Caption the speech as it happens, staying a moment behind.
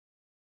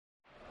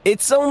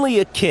It's only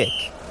a kick,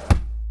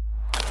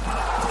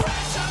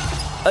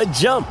 a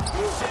jump,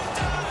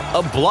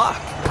 a block.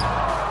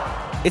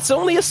 It's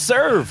only a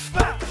serve.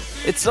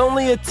 It's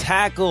only a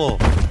tackle,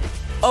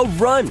 a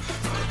run.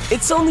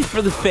 It's only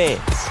for the fans.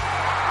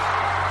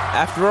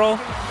 After all,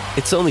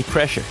 it's only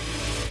pressure.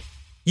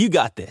 You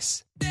got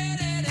this.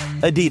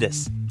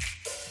 Adidas.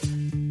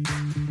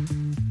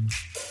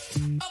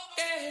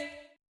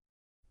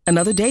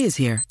 Another day is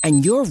here,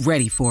 and you're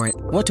ready for it.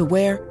 What to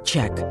wear?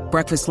 Check.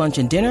 Breakfast, lunch,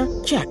 and dinner?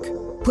 Check.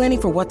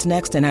 Planning for what's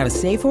next and how to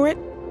save for it?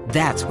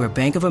 That's where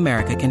Bank of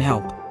America can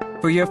help.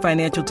 For your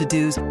financial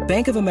to-dos,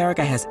 Bank of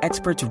America has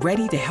experts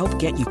ready to help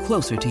get you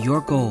closer to your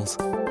goals.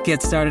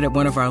 Get started at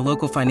one of our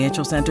local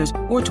financial centers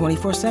or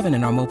 24/7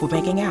 in our mobile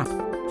banking app.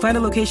 Find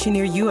a location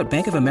near you at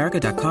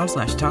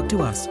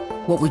bankofamerica.com/talktous.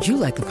 What would you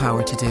like the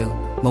power to do?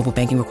 Mobile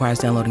banking requires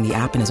downloading the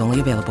app and is only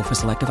available for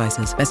select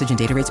devices. Message and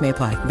data rates may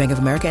apply. Bank of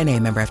America N.A.,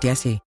 member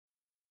FDIC.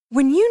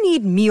 When you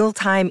need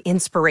mealtime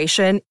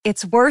inspiration,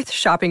 it's worth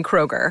shopping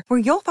Kroger, where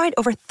you'll find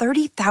over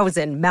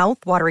 30,000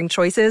 mouth-watering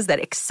choices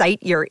that excite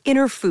your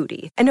inner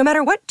foodie. And no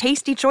matter what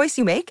tasty choice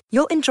you make,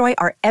 you'll enjoy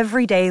our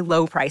everyday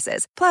low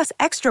prices, plus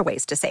extra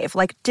ways to save,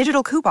 like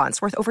digital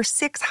coupons worth over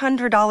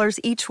 $600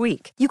 each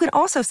week. You can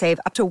also save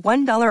up to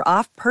 $1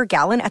 off per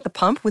gallon at the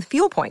pump with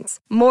fuel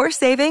points. More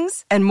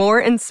savings and more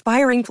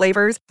inspiring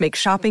flavors make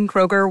shopping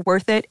Kroger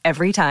worth it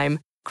every time.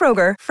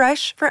 Kroger,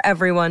 fresh for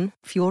everyone.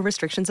 Fuel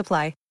restrictions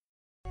apply.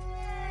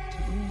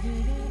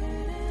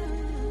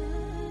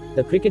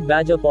 The Cricket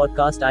Badger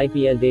Podcast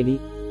IPL Daily,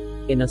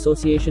 in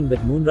association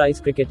with Moonrise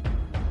Cricket,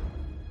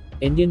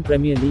 Indian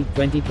Premier League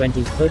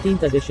 2020,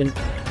 13th edition.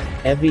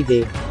 Every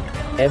day,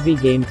 every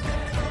game,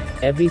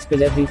 every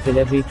spill, every thrill,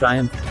 every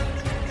triumph,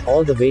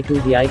 all the way to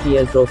the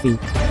IPL trophy.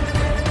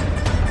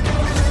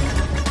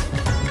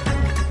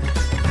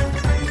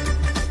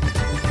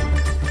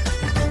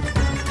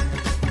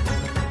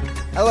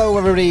 Hello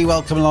everybody,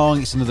 welcome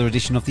along. It's another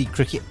edition of the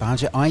Cricket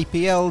Badger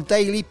IPL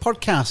Daily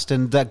Podcast,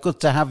 and good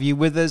to have you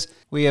with us.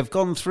 We have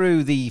gone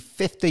through the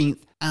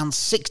 15th and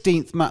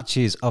 16th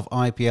matches of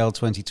IPL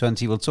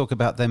 2020. We'll talk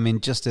about them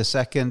in just a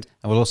second,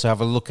 and we'll also have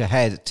a look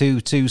ahead to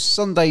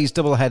Sunday's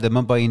doubleheader,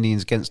 Mumbai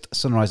Indians against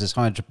Sunrisers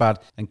Hyderabad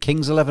and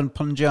Kings 11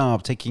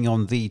 Punjab taking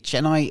on the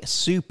Chennai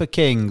Super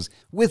Kings.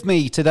 With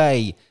me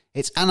today,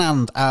 it's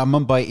Anand, our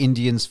Mumbai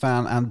Indians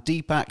fan, and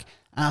Deepak,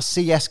 our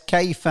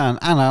CSK fan.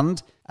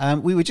 Anand,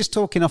 we were just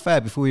talking off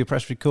air before we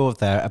pressed record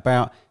there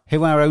about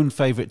who our own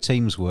favourite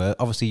teams were.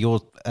 Obviously,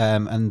 yours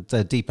and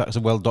Deepak's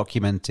are well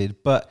documented,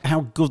 but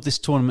how good this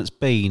tournament's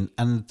been,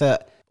 and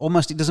that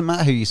almost it doesn't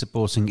matter who you're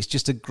supporting. It's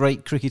just a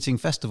great cricketing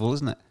festival,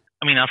 isn't it?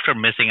 I mean, after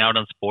missing out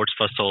on sports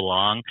for so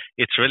long,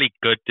 it's really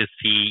good to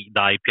see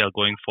the IPL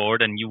going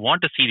forward, and you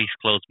want to see these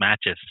close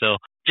matches. So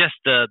just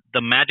the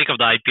magic of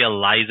the IPL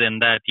lies in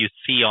that you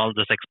see all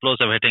this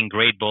explosive hitting,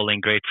 great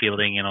bowling, great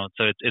fielding,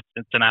 so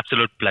it's an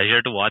absolute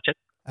pleasure to watch it.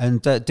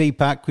 And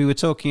Deepak, we were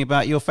talking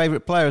about your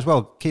favourite player as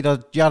well, Kedar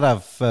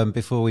Jadhav,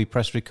 before we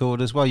press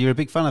record as well. You're a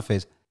big fan of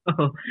his.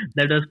 Oh,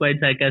 that was quite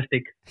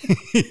sarcastic.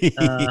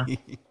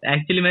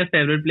 Actually, my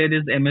favourite player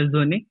is MS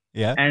Dhoni.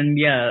 Yeah. And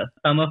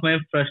some of my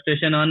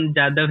frustration on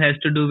Jadhav has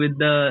to do with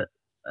the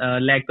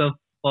lack of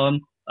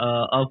form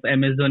of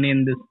MS Dhoni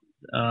in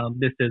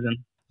this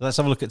season. Let's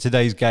have a look at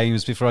today's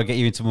games before I get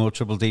you into more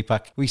trouble,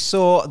 Deepak. We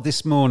saw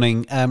this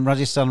morning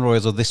Rajasthan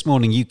Royals, or this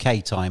morning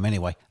UK time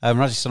anyway,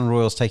 Rajasthan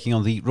Royals taking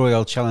on the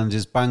Royal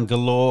Challengers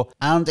Bangalore,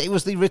 and it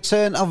was the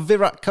return of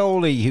Virat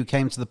Kohli who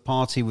came to the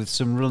party with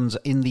some runs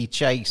in the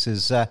chase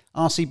as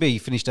RCB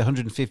finished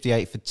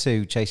 158 for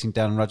 2, chasing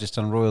down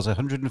Rajasthan Royals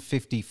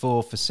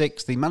 154 for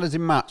 6. The man of the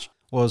match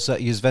was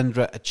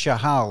Yuzvendra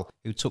Chahal,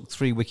 who took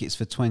 3 wickets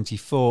for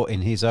 24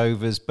 in his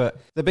overs. But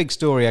the big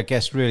story, I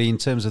guess, really, in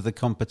terms of the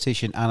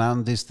competition,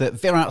 Anand, is that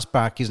Virat's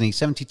back, isn't he?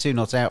 72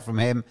 not out from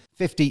him,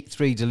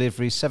 53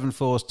 deliveries, 7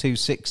 fours, 2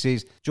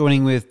 sixes,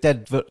 joining with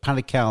Devdutt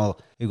Padikkal,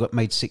 who got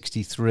made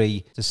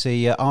 63, to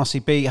see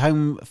RCB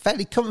home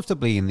fairly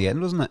comfortably in the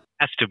end, wasn't it?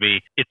 Has to be.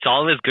 It's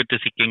always good to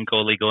see King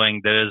Kohli going.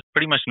 There's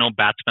pretty much no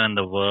batsman in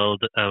the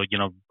world,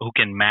 who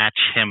can match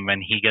him when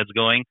he gets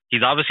going.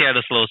 He's obviously had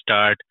a slow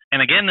start.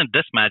 And again, in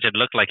this match, it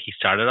looked like he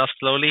started off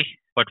slowly.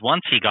 But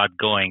once he got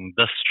going,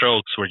 the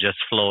strokes were just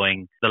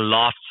flowing. The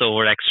lofts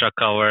over extra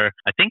cover.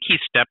 I think he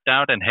stepped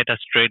out and hit a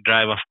straight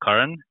drive of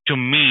Curran. To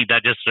me,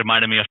 that just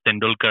reminded me of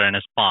Tendulkar and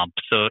his pomp.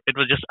 So it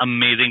was just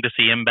amazing to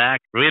see him back.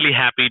 Really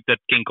happy that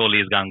King Kohli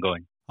has gone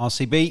going.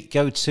 RCB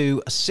go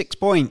to 6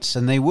 points,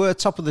 and they were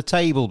top of the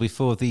table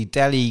before the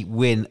Delhi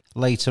win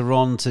later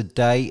on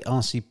today.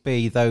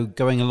 RCB, though,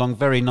 going along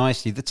very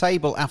nicely. The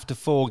table after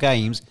 4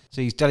 games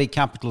sees Delhi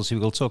Capitals, who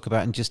we'll talk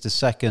about in just a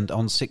second,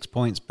 on 6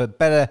 points, but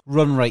better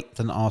run rate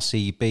than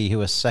RCB,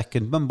 who are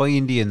second. Mumbai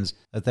Indians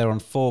are there on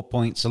 4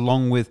 points,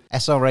 along with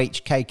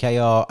SRH,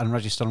 KKR and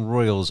Rajasthan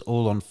Royals,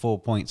 all on 4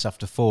 points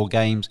after 4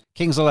 games.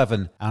 Kings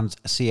 11 and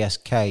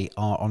CSK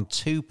are on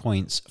 2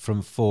 points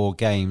from 4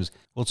 games.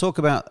 We'll talk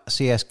about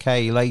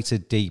CSK later,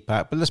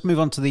 Deepak, but let's move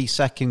on to the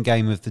second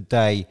game of the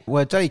day,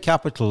 where Delhi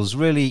Capitals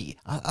really,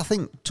 I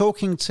think,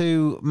 talking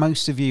to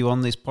most of you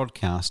on this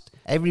podcast,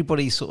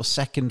 everybody's sort of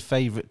second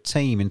favourite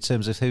team in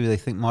terms of who they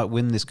think might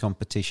win this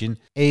competition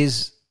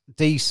is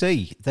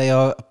DC. They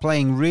are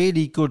playing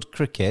really good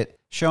cricket.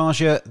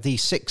 Sharjah, the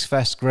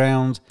 6-fest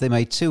ground, they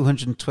made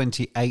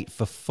 228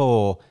 for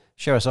 4.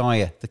 Shreyas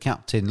Iyer, the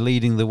captain,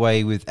 leading the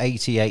way with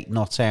 88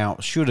 not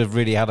out. Should have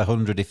really had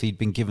 100 if he'd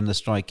been given the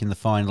strike in the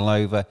final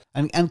over.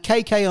 And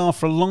KKR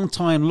for a long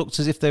time looked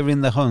as if they were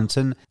in the hunt.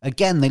 And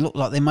again, they looked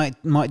like they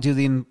might do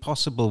the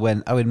impossible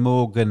when Owen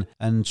Morgan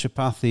and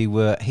Tripathi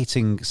were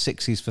hitting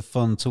sixes for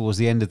fun towards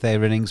the end of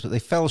their innings. But they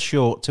fell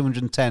short,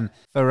 210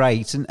 for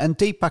 8. And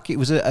Deepak, it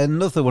was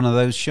another one of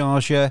those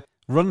Sharjah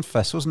run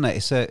fest, wasn't it?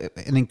 It's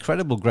an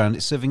incredible ground.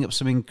 It's serving up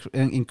some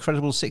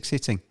incredible six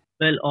hitting.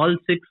 Well, all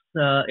 6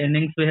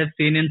 innings we have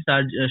seen in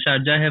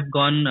Sharjah have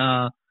gone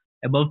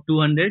above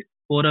 200.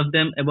 4 of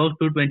them above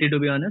 220, to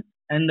be honest.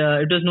 And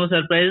it was no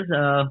surprise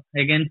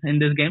again in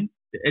this game.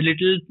 A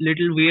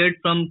little weird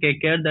from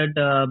KKR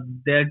that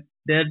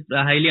they're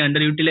highly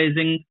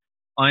underutilizing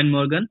Owen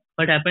Morgan.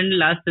 What happened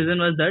last season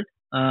was that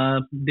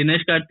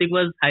Dinesh Karthik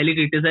was highly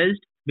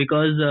criticized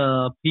because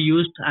he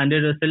used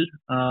Andre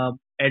Russell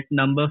at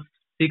number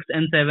 6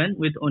 and 7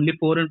 with only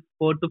 4 to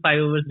 5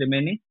 overs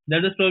remaining.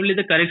 That was probably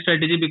the correct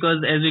strategy because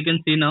as we can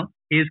see now,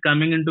 he is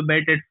coming into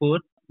bat at 4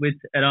 with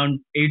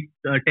around 10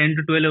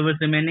 to 12 overs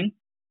remaining.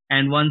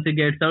 And once he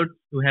gets out,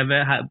 we have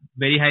a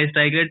very high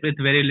strike rate with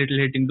very little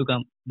hitting to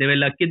come. They were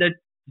lucky that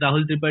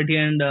Rahul Tripathi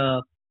and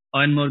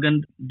Owen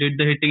Morgan did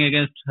the hitting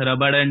against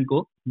Rabada and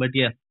co. But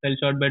yeah, fell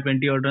short by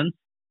 20 odd runs.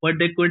 What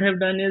they could have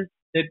done is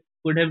they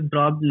could have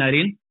dropped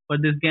Narine for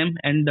this game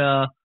and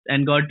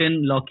got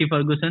in Lockie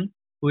Ferguson,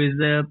 who is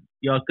a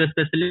Yorker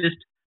specialist,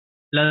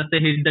 plus a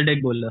hit the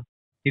deck bowler.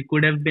 He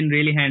could have been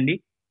really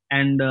handy,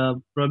 and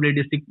probably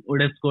DC would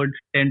have scored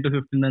 10 to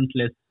 15 runs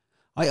less.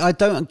 I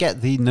don't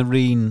get the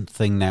Narine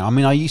thing now. I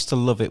mean, I used to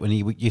love it when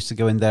he used to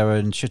go in there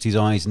and shut his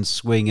eyes and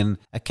swing and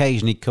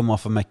occasionally come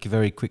off and make a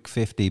very quick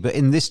 50. But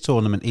in this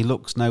tournament, he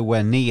looks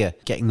nowhere near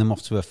getting them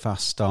off to a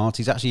fast start.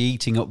 He's actually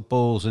eating up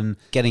balls and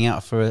getting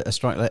out for a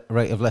strike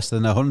rate of less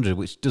than 100,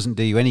 which doesn't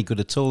do you any good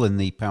at all in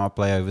the power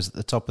play overs at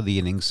the top of the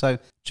innings. So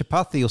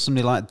Tripathi or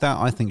somebody like that,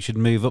 I think, should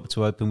move up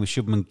to open with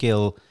Shubman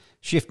Gill,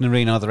 shift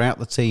Narine either out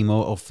the team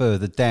or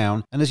further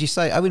down. And as you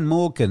say, Owen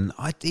Morgan,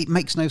 it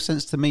makes no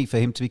sense to me for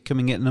him to be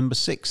coming at number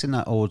 6 in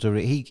that order.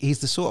 He's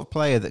the sort of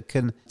player that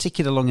can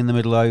tick it along in the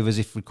middle overs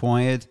if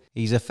required.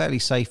 He's a fairly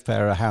safe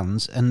pair of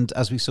hands. And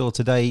as we saw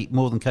today,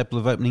 more than capable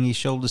of opening his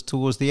shoulders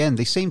towards the end.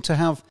 They seem to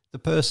have the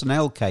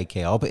personnel,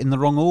 KKR, but in the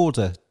wrong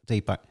order,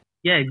 Deepak.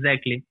 Yeah,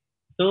 exactly.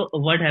 So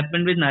what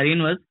happened with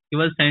Narine was he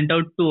was sent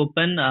out to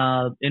open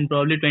in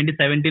probably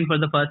 2017 for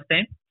the first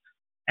time.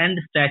 And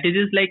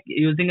strategies like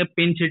using a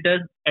pinch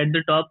hitter at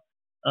the top,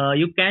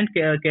 you can't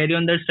carry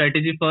on that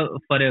strategy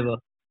forever.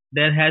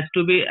 There has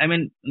to be,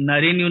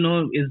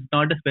 Narine, is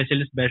not a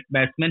specialist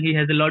batsman. He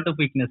has a lot of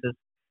weaknesses.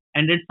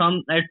 And at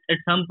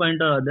some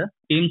point or other,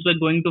 teams were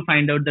going to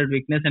find out that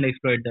weakness and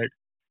exploit that.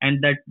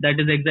 And that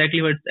is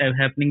exactly what's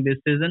happening this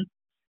season.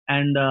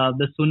 And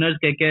the sooner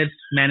KKR's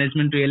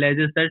management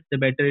realizes that, the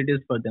better it is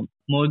for them.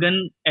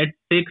 Morgan at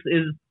 6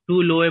 is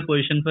too low a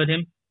position for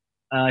him.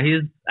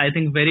 He's, I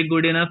think, very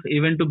good enough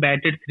even to bat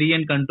at 3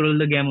 and control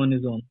the game on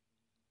his own.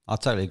 I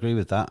totally agree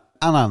with that.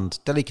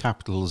 Anand, Delhi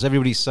Capitals,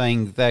 everybody's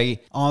saying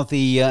they are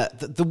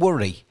the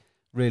worry,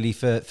 really,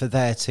 for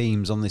their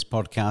teams on this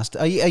podcast.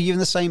 Are you in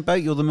the same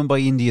boat? You're the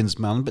Mumbai Indians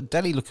man, but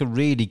Delhi look a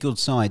really good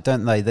side,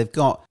 don't they? They've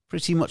got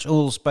pretty much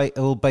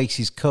all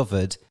bases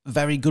covered.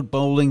 Very good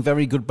bowling,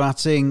 very good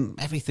batting.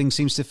 Everything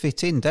seems to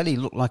fit in. Delhi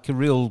look like a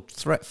real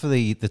threat for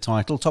the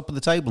title, top of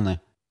the table now.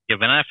 Yeah,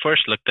 when I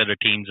first looked at the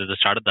teams at the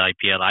start of the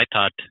IPL, I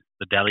thought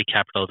the Delhi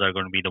Capitals are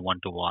going to be the one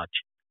to watch.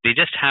 They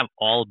just have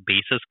all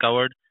bases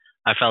covered.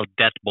 I felt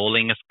death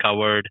bowling is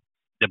covered.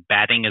 The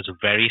batting is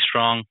very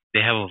strong. They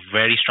have a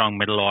very strong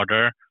middle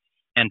order,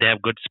 and they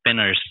have good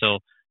spinners. So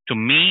to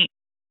me,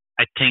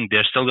 I think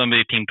they're still going to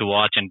be a team to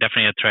watch and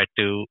definitely a threat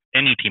to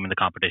any team in the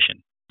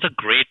competition. It's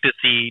great to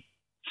see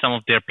some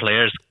of their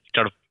players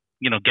sort of,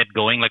 get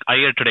going. Like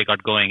Iyer today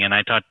got going, and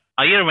I thought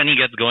Iyer, when he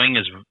gets going,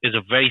 is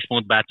a very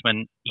smooth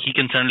batsman. He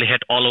can certainly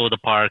hit all over the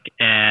park,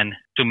 and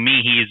to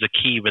me, he is the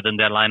key within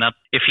their lineup.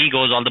 If he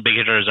goes, all the big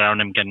hitters around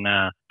him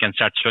can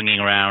start swinging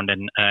around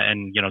and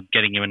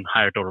getting even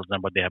higher totals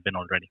than what they have been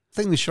already.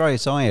 The thing with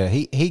Shreyas Iyer,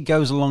 he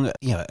goes along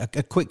at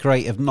a quick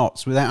rate of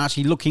knots without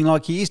actually looking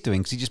like he is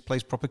doing, because he just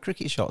plays proper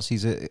cricket shots.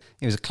 He's a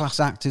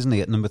class act, isn't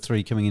he, at number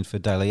 3 coming in for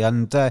Delhi,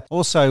 and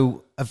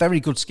also a very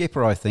good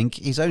skipper. I think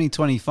he's only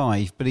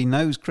 25, but he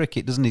knows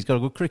cricket, doesn't he? He's got a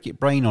good cricket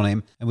brain on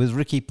him, and with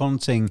Ricky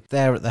Ponting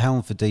there at the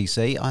helm for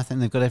DC, I think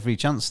they've got every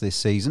chance this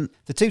season.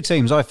 The two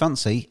teams I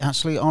fancy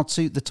actually are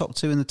the top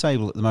 2 in the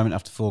table at the moment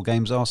after 4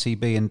 games,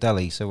 RCB and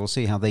Delhi, so we'll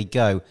see how they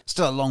go.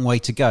 Still a long way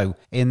to go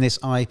in this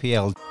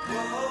IPL.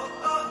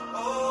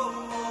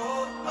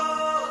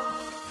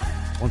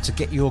 Want to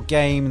get your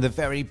game the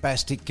very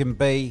best it can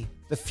be?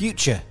 The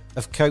future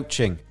of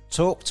coaching.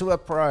 Talk to a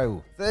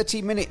Pro.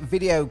 30-minute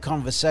video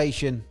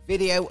conversation,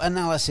 video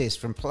analysis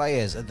from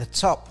players at the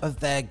top of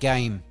their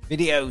game,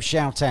 video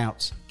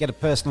shout-outs, get a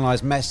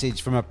personalised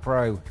message from a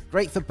pro.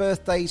 Great for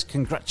birthdays,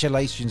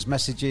 congratulations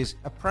messages,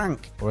 a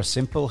prank, or a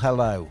simple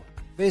hello.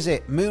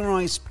 Visit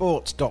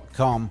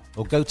moonrisesports.com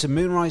or go to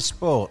Moonrise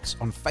Sports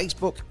on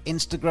Facebook,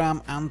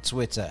 Instagram and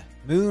Twitter.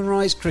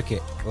 Moonrise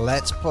Cricket,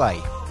 let's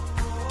play.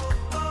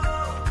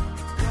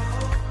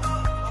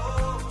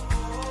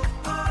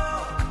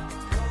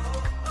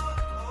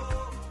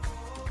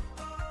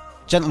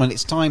 Gentlemen,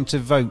 it's time to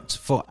vote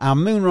for our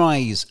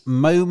Moonrise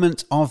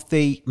moment of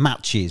the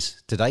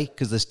matches today,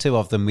 because there's two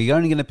of them. We're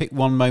only going to pick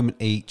one moment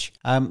each.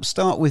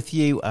 Start with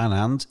you,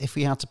 Anand. If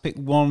we had to pick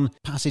one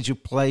passage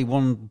of play,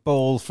 one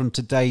ball from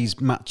today's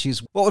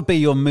matches, what would be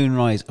your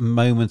Moonrise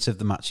moment of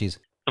the matches?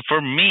 So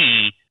for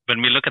me,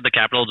 when we look at the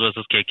Capitals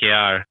versus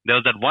KKR, there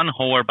was that one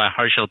homer by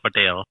Harshal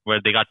Patel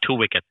where they got 2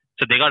 wickets.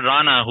 So they got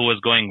Rana, who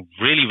was going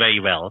really very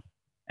well,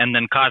 and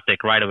then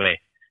Karthik right away.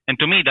 And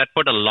to me, that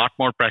put a lot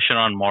more pressure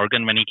on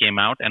Morgan when he came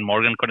out, and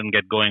Morgan couldn't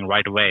get going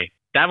right away.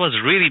 That was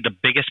really the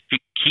biggest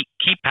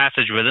key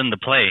passage within the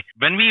play.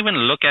 When we even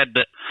look at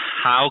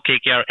how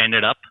KKR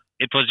ended up,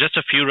 it was just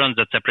a few runs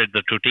that separated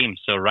the two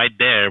teams. So right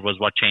there was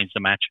what changed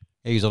the match.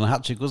 He was on a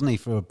hat-trick, wasn't he,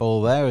 for a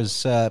ball there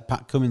as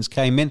Pat Cummins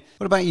came in.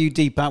 What about you,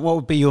 Deepak? What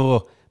would be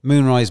your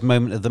Moonrise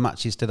moment of the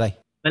matches today?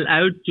 Well,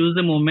 I would choose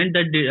a moment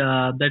that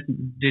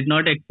did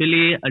not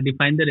actually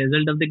define the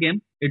result of the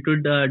game. It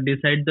would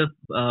decide the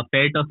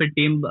fate of a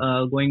team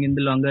going in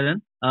the longer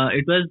run.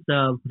 It was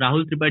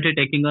Rahul Tripathi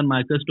taking on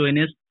Marcus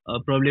Stoinis,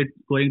 probably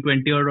scoring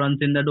 20 odd runs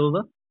in that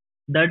over.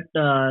 That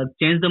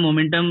changed the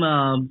momentum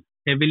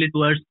heavily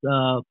towards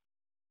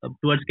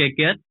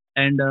KKR.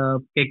 And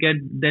KKR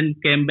then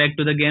came back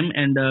to the game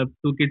and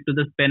took it to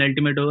the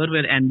penultimate over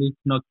where Andy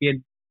Nokia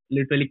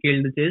literally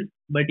killed the chase.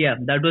 But yeah,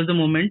 that was the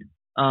moment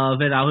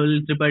where Rahul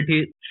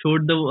Tripathi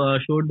showed the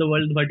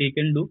world what he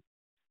can do,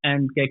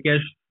 and KKR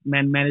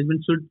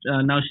management should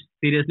now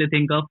seriously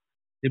think of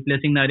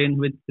replacing Narine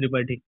with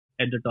Tripathi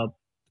at the top.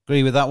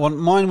 Agree with that one.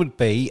 Mine would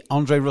be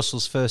Andre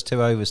Russell's first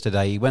 2 overs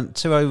today. He went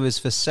 2 overs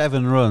for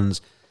 7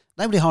 runs.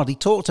 Nobody hardly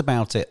talked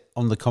about it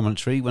on the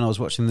commentary when I was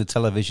watching the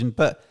television,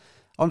 but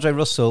Andre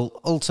Russell,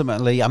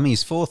 ultimately, I mean,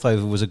 his 4th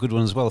over was a good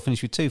one as well,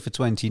 finished with 2 for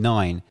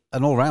 29.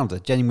 An all-rounder,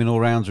 genuine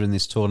all-rounder in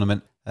this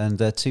tournament, and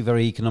 2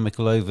 very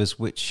economical overs,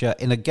 which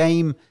in a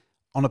game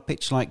on a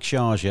pitch like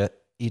Sharjah,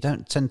 you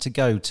don't tend to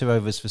go 2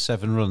 overs for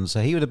 7 runs.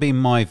 So he would have been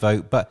my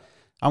vote, but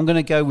I'm going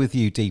to go with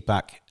you,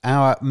 Deepak.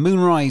 Our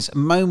Moonrise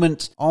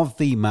moment of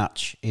the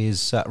match is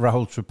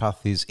Rahul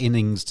Tripathi's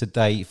innings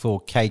today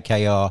for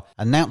KKR,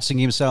 announcing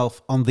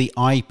himself on the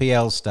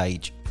IPL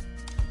stage.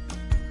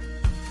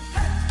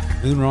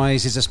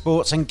 Moonrise is a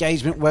sports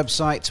engagement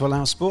website to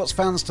allow sports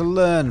fans to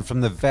learn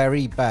from the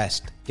very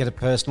best. Get a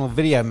personal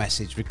video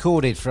message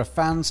recorded for a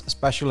fan's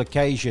special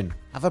occasion.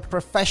 Have a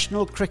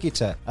professional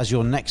cricketer as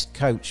your next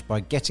coach by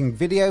getting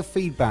video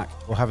feedback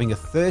or having a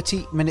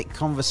 30-minute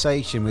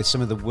conversation with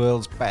some of the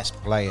world's best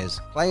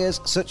players.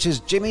 Players such as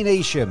Jimmy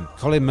Neesham,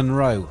 Colin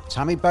Munro,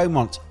 Tammy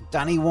Beaumont,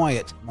 Danny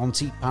Wyatt,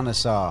 Monty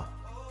Panesar.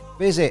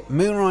 Visit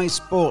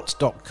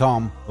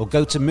moonrisesports.com or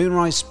go to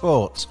Moonrise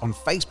Sports on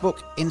Facebook,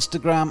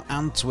 Instagram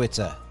and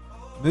Twitter.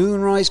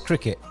 Moonrise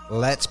Cricket,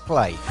 let's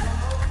play.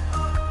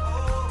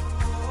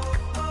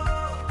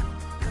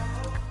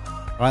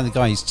 Right, the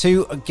guys,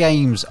 2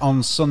 games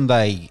on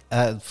Sunday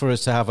for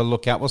us to have a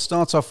look at. We'll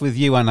start off with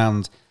you,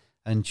 Anand,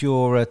 and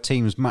your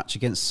team's match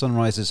against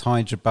Sunrisers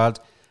Hyderabad.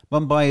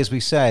 Mumbai, as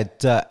we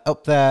said,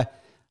 up there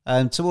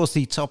towards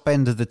the top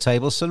end of the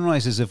table.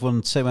 Sunrisers have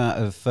won 2 out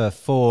of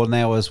 4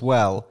 now as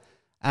well.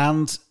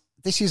 And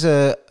this is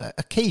a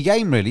key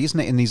game, really, isn't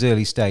it, in these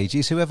early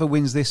stages? Whoever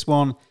wins this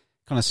one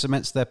kind of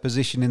cements their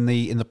position in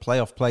the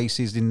playoff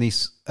places in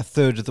this a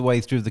third of the way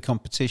through the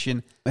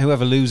competition.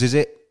 Whoever loses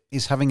it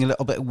is having a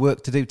little bit of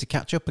work to do to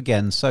catch up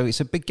again. So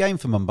it's a big game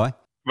for Mumbai.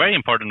 Very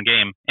important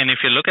game. And if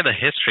you look at the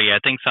history, I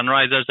think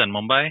Sunrisers and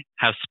Mumbai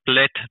have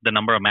split the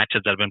number of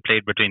matches that have been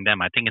played between them.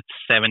 I think it's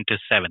 7-7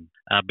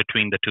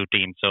 between the two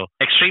teams. So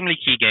extremely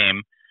key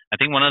game. I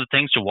think one of the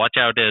things to watch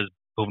out is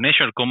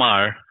Bhuvneshwar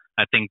Kumar,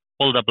 I think,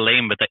 pulled up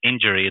lame with the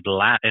injury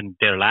in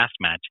their last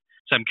match.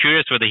 So I'm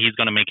curious whether he's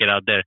going to make it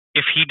out there.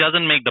 If he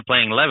doesn't make the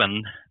playing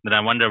 11, then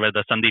I wonder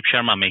whether Sandeep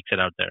Sharma makes it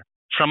out there.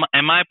 From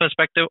an MI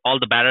perspective, all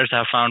the batters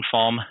have found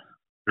form.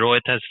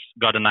 Rohit has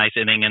got a nice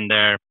inning in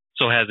there.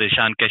 So has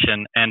Ishan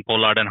Kishan and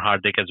Pollard and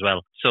Hardik as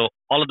well. So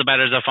all of the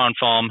batters have found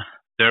form.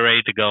 They're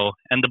ready to go.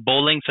 And the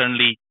bowling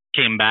certainly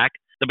came back.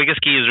 The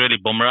biggest key is really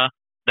Bumrah.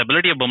 The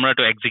ability of Bumrah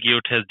to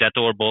execute his death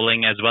over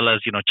bowling as well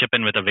as, chip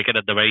in with a wicket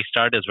at the very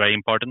start is very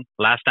important.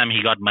 Last time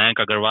he got Mayank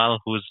Agarwal,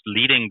 who's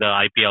leading the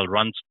IPL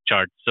runs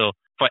chart. So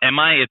for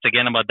MI, it's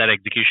again about that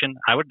execution.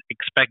 I would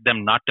expect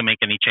them not to make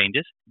any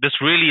changes. This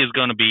really is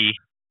going to be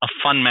a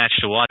fun match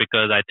to watch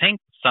because I think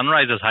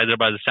Sunrisers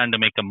Hyderabad is starting to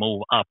make a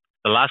move up.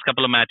 The last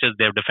couple of matches,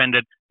 they've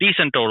defended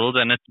decent totals,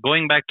 and it's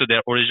going back to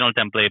their original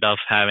template of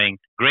having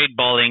great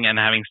bowling and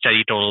having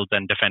steady totals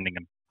and defending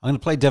them. I'm going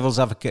to play devil's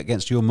advocate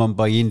against your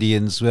Mumbai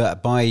Indians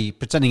by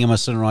pretending I'm a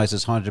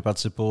Sunrisers Hyderabad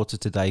supporter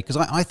today, because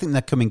I think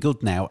they're coming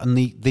good now. And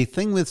the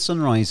thing with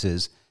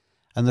Sunrisers,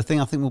 and the thing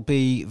I think will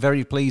be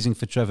very pleasing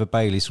for Trevor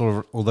Bailey,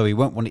 although he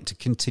won't want it to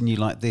continue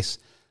like this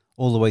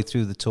all the way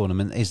through the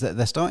tournament, is that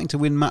they're starting to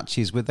win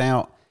matches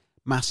without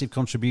massive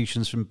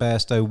contributions from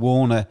Bairstow,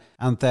 Warner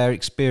and their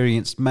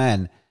experienced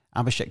men.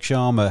 Abhishek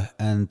Sharma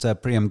and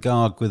Priyam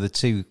Garg were the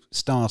two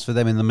stars for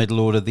them in the middle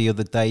order the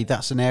other day.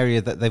 That's an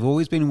area that they've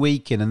always been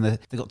weak in, and they've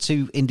got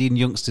two Indian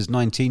youngsters,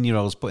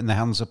 19-year-olds, putting their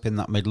hands up in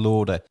that middle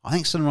order. I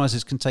think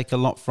Sunrisers can take a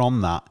lot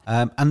from that.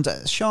 And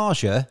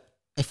Sharjah,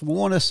 if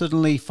Warner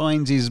suddenly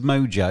finds his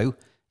mojo,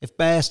 if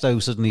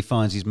Bairstow suddenly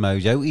finds his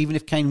mojo, even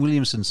if Kane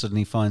Williamson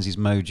suddenly finds his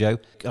mojo,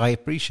 I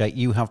appreciate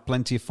you have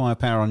plenty of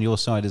firepower on your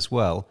side as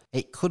well.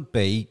 It could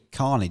be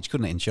carnage,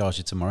 couldn't it, in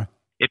Sharjah tomorrow?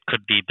 It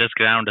could be. This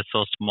ground is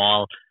so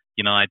small.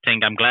 I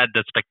think I'm glad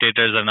the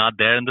spectators are not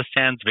there in the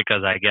stands,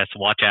 because I guess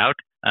watch out.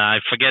 I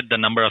forget the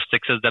number of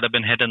sixes that have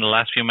been hit in the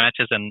last few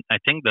matches, and I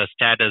think the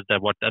stat is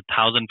that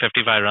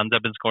 1,055 runs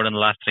have been scored in the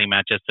last three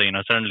matches. So,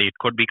 certainly it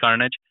could be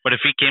carnage. But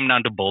if we came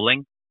down to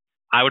bowling,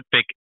 I would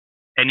pick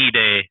any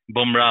day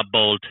Bumrah,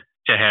 Bolt,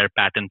 Chahar,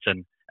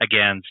 Pattinson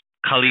against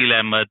Khalil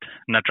Ahmed,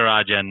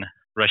 Natarajan,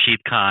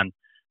 Rashid Khan,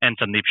 and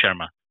Sandeep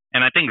Sharma.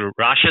 And I think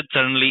Rashid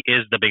certainly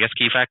is the biggest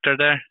key factor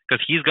there,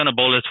 because he's going to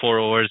bowl his 4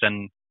 overs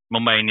and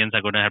Mumbai Indians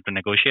are going to have to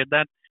negotiate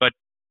that. But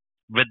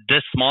with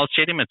this small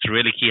stadium, it's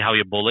really key how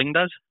your bowling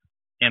does.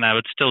 And I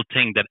would still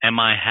think that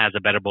MI has a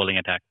better bowling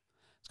attack.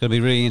 It's going to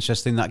be really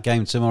interesting, that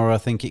game tomorrow. I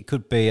think it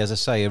could be, as I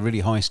say, a really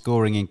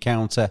high-scoring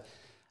encounter.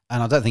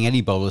 And I don't think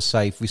any bowler's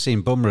safe. We've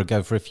seen Bumrah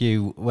go for a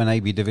few when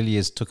AB de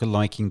Villiers took a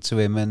liking to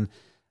him. And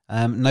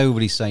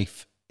nobody's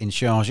safe in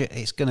Sharjah.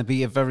 It's going to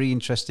be a very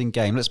interesting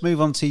game. Let's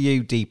move on to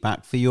you,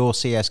 Deepak, for your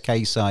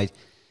CSK side.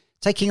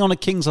 Taking on a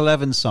Kings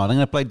 11 side, I'm going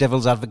to play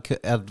devil's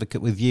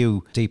advocate with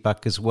you,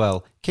 Deepak, as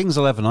well. Kings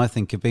 11, I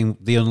think, have been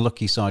the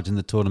unlucky side in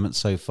the tournament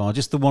so far.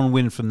 Just the one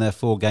win from their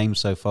 4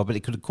 games so far, but it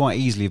could have quite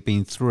easily have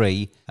been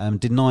 3.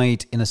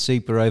 Denied in a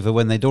super over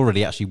when they'd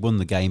already actually won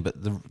the game, but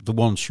the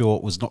one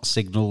short was not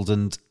signalled,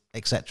 and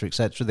etc.,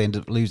 etc. They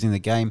ended up losing the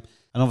game.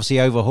 And obviously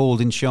overhauled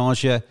in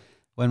Sharjah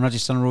when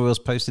Rajasthan Royals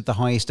posted the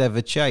highest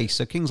ever chase.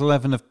 So Kings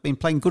 11 have been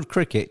playing good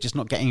cricket, just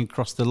not getting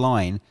across the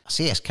line.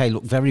 CSK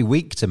look very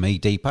weak to me,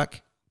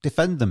 Deepak.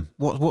 Defend them.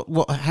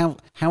 How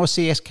are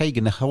CSK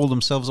going to hold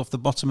themselves off the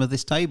bottom of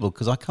this table?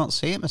 Because I can't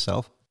see it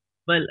myself.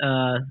 Well,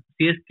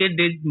 CSK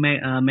did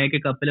make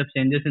a couple of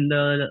changes in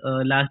the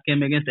last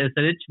game against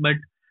SRH, but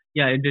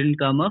yeah, it didn't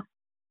come off.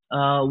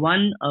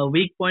 One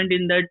weak point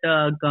in that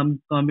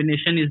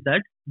combination is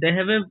that they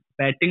have a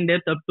batting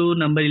depth up to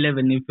number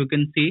 11. If you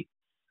can see,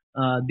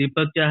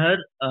 Deepak Chahar,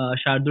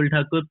 Shardul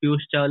Thakur,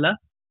 Piyush Chawla,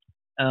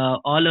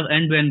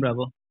 and Dwayne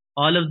Bravo.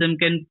 All of them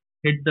can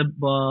hit the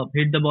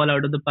ball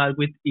out of the park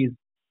with ease.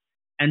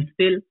 And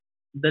still,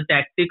 the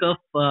tactic of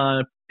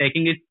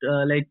taking it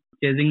like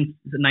chasing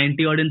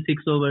 90 odd in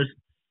 6 overs,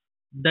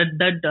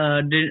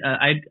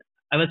 I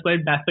was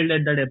quite baffled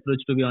at that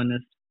approach, to be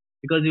honest,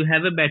 because you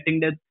have a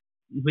batting depth,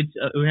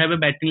 you have a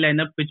batting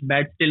lineup which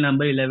bats till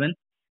number 11,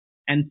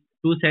 and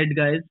 2 set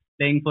guys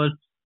playing for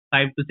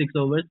 5 to 6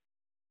 overs,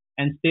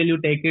 and still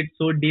you take it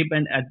so deep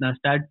and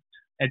start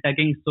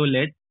attacking so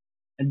late.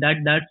 And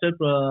that's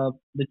where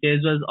the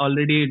chase was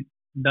already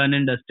done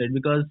and dusted,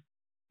 because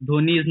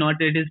Dhoni is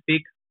not at his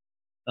peak.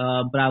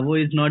 Bravo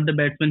is not the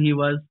batsman he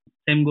was.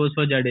 Same goes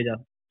for Jadeja.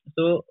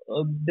 So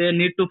they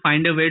need to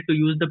find a way to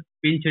use the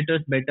pinch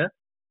hitters better.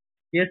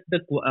 Yes, the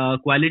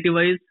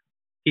quality-wise,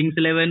 Kings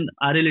 11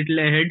 are a little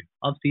ahead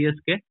of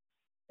CSK,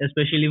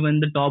 especially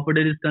when the top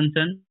order is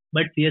concerned.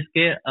 But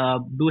CSK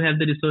do have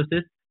the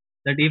resources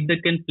that if they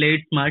can play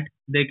it smart,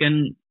 they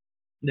can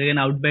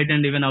outbat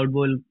and even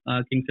outbowl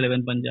Kings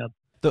 11 Punjab.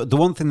 The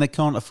one thing they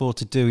can't afford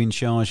to do in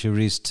Sharjah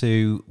is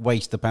to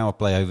waste the power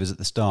play overs at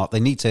the start. They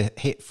need to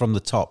hit from the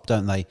top,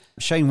 don't they?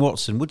 Shane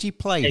Watson, would you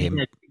play him?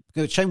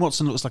 Shane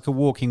Watson looks like a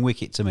walking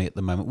wicket to me at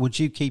the moment. Would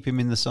you keep him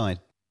in the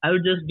side? I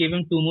would just give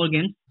him 2 more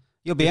games.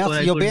 You'll be out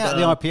of the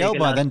IPL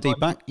by then,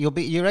 Deepak. You're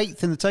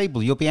 8th in the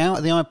table. You'll be out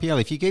of the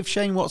IPL. If you give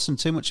Shane Watson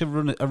too much of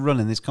a run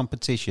in this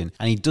competition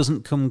and he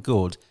doesn't come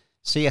good,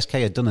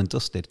 CSK are done and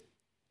dusted.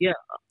 Yeah.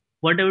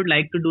 What I would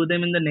like to do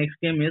them in the next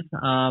game is,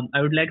 I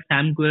would like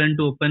Sam Curran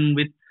to open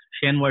with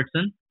Shane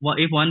Watson.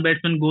 If one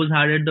batsman goes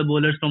hard at the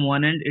bowlers from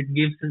one end, it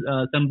gives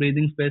some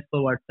breathing space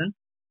for Watson.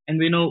 And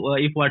we know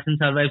if Watson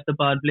survives the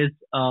power plays,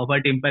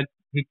 what impact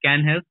he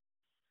can have.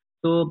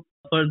 So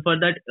for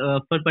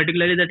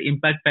particularly that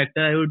impact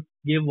factor, I would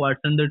give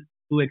Watson the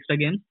 2 extra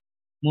games.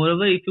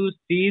 Moreover, if you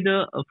see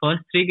the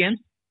first 3 games,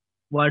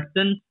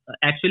 Watson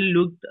actually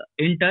looked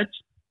in touch,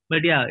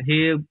 but yeah,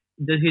 he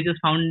just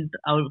found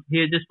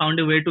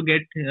a way to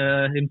get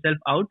himself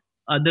out.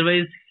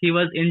 Otherwise, he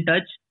was in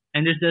touch,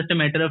 and it's just a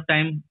matter of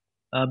time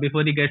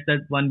before he gets that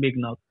one big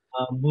knock.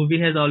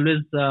 Bhuvi has always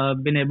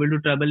been able to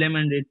trouble him,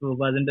 and it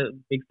wasn't a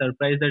big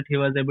surprise that he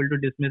was able to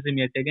dismiss him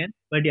yet again.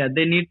 But yeah,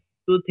 they need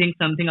to think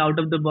something out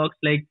of the box,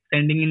 like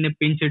sending in a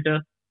pinch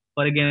hitter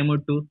for a game or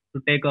 2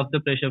 to take off the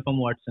pressure from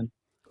Watson.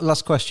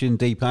 last question,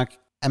 Deepak.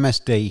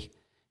 MSD,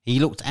 he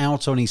looked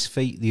out on his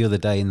feet the other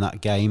day in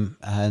that game,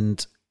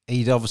 and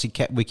he'd obviously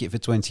kept wicket for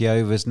 20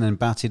 overs and then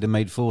batted and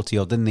made 40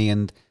 odd, didn't he?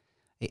 And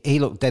he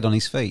looked dead on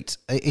his feet.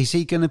 Is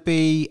he going to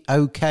be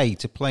okay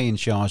to play in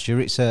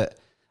Sharjah? It's a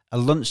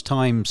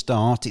lunchtime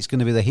start. It's going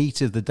to be the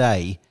heat of the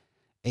day.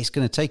 It's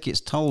going to take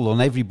its toll on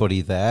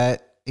everybody there.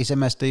 Is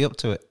MSD up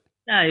to it?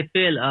 Yeah, I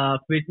feel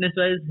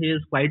fitness-wise, he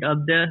is quite up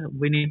there.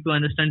 We need to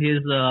understand he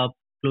is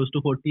close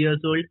to 40 years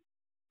old.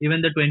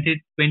 Even the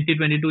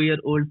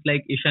 22-year-olds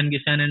like Ishan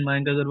Kishan and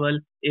Mayank Agarwal,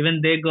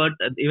 even they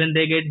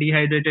get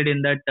dehydrated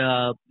in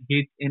that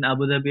heat in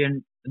Abu Dhabi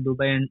and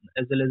Dubai, and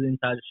as well as in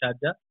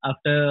Sharjah,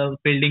 after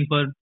fielding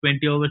for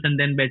 20 overs and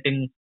then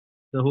batting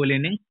the whole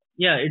inning.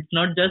 Yeah, it's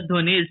not just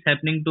Dhoni, it's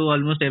happening to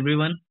almost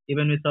everyone.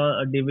 Even we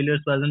saw De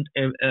Villiers wasn't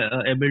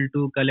able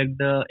to collect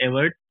the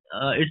award.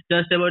 It's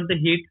just about the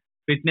heat.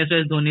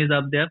 Fitness-wise, Dhoni is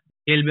up there.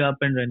 He'll be up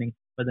and running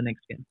for the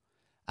next game.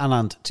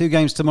 Anand, 2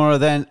 games tomorrow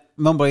then.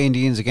 Mumbai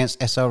Indians against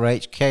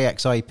SRH,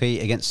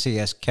 KXIP against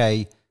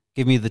CSK.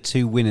 Give me the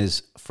 2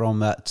 winners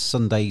from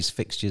Sunday's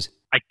fixtures.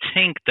 I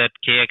think that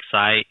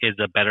KXI is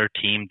a better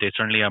team. They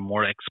certainly are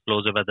more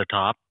explosive at the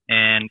top.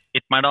 And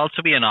it might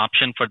also be an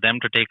option for them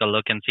to take a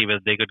look and see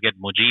whether they could get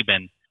Mujib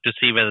in to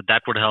see whether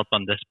that would help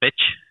on this pitch.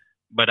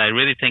 But I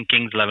really think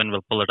Kings 11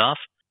 will pull it off.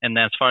 And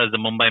as far as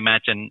the Mumbai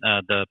match and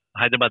the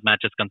Hyderabad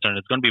match is concerned,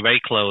 it's going to be very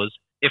close.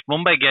 If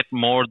Mumbai get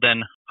more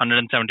than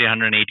 170,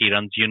 180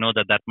 runs, you know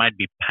that might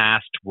be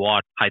past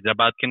what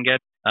Hyderabad can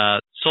get.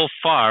 So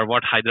far,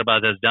 what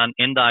Hyderabad has done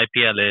in the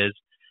IPL is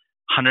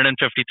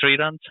 153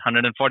 runs,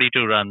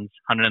 142 runs,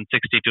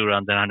 162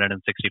 runs, and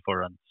 164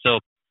 runs. So,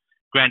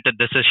 granted,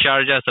 this is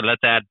Sharjah, so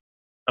let's add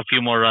a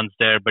few more runs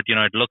there. But,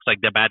 it looks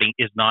like their batting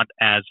is not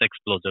as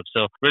explosive.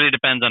 So, really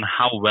depends on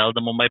how well the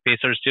Mumbai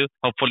Pacers do.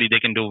 Hopefully, they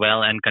can do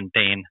well and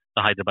contain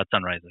the Hyderabad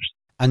Sunrisers.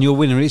 And your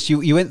winner is,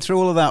 you went through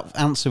all of that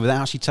answer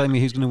without actually telling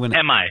me who's going to win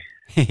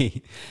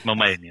it.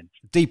 Mumbai Indians.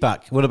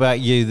 Deepak, what about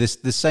you?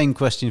 The same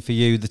question for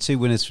you, the 2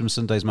 winners from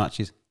Sunday's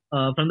matches.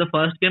 From the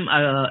first game,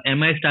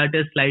 MI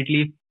started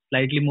slightly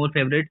more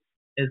favorites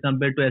as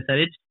compared to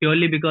SRH,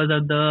 purely because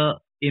of the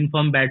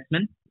informed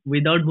batsmen.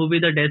 Without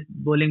Bhuvi, the death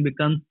bowling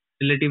becomes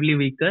relatively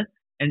weaker,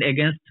 and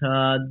against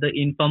the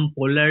informed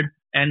Pollard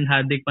and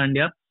Hardik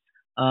Pandya,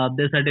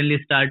 Mumbai certainly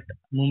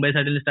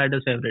start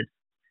as favorites.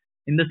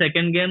 In the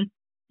second game,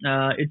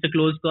 it's a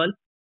close call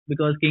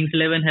because Kings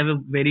 11 have a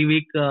very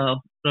weak,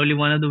 probably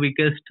one of the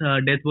weakest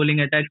death bowling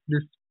attacks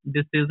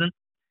this season.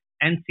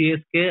 And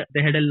CSK,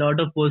 they had a lot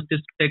of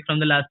positives to take from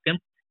the last game.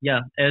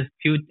 Yeah, a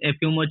few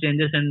more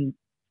changes and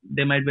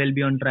they might well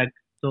be on track.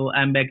 So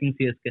I'm backing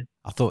CSK.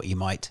 I thought you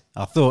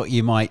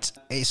might.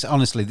 It's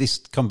honestly, this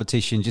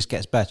competition just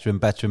gets better and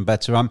better and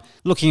better. I'm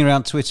looking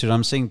around Twitter,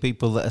 I'm seeing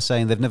people that are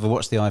saying they've never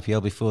watched the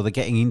IPL before. They're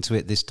getting into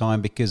it this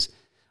time because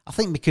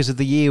of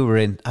the year we're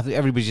in. I think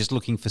everybody's just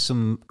looking for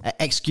some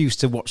excuse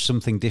to watch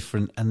something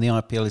different, and the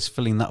IPL is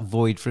filling that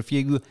void for a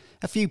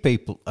few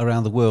people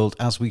around the world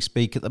as we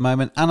speak at the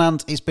moment.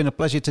 Anand, it's been a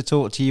pleasure to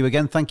talk to you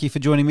again. Thank you for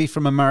joining me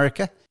from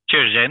America.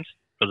 Cheers, James.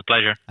 It was a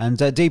pleasure. And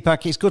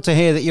Deepak, it's good to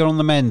hear that you're on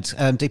the mend.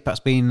 Deepak's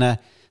been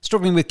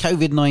struggling with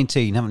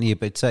COVID-19, haven't you?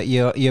 But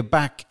you're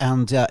back,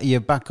 and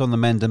you're back on the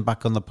mend and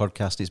back on the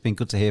podcast. It's been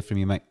good to hear from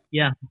you, mate.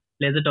 Yeah,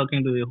 pleasure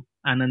talking to you,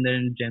 Anand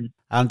and James.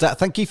 And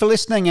thank you for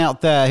listening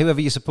out there. Whoever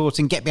you're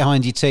supporting, get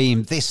behind your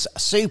team. This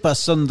Super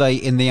Sunday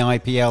in the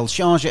IPL,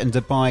 Sharjah and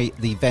Dubai,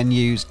 the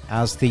venues,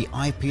 as the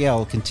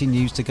IPL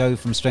continues to go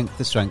from strength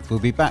to strength. We'll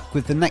be back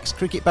with the next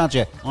Cricket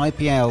Badger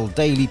IPL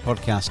Daily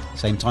Podcast,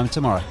 same time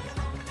tomorrow.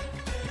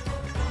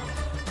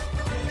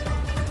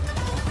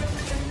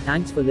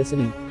 Thanks for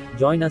listening.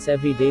 Join us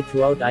every day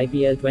throughout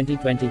IPL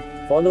 2020.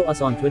 Follow us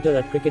on Twitter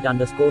at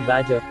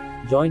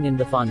cricket_badger. Join in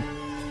the fun.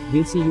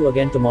 We'll see you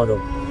again tomorrow.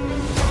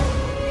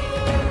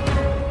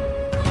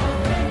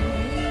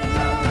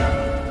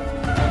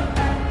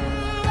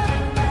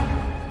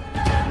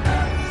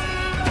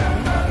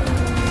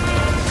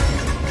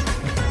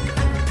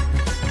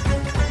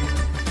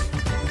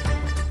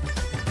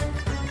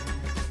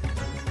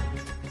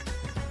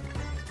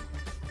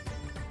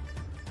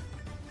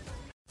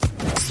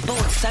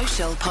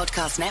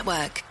 Podcast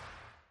Network.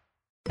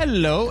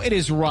 Hello, it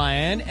is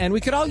Ryan, and we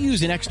could all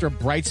use an extra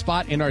bright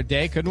spot in our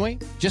day, couldn't we?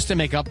 Just to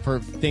make up for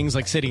things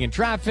like sitting in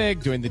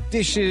traffic, doing the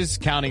dishes,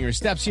 counting your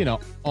steps,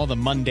 all the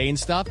mundane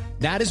stuff.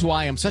 That is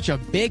why I'm such a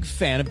big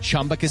fan of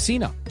Chumba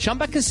Casino.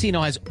 Chumba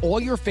Casino has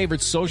all your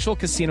favorite social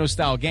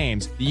casino-style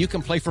games that you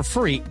can play for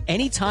free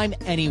anytime,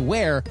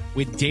 anywhere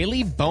with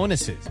daily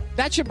bonuses.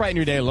 That should brighten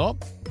your day a little.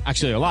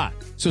 Actually, a lot.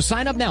 So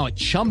sign up now at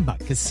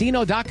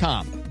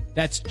ChumbaCasino.com.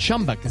 That's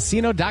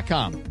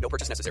ChumbaCasino.com. No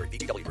purchase necessary.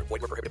 VGW Group.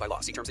 Void where prohibited by law.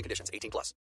 See terms and conditions. 18+.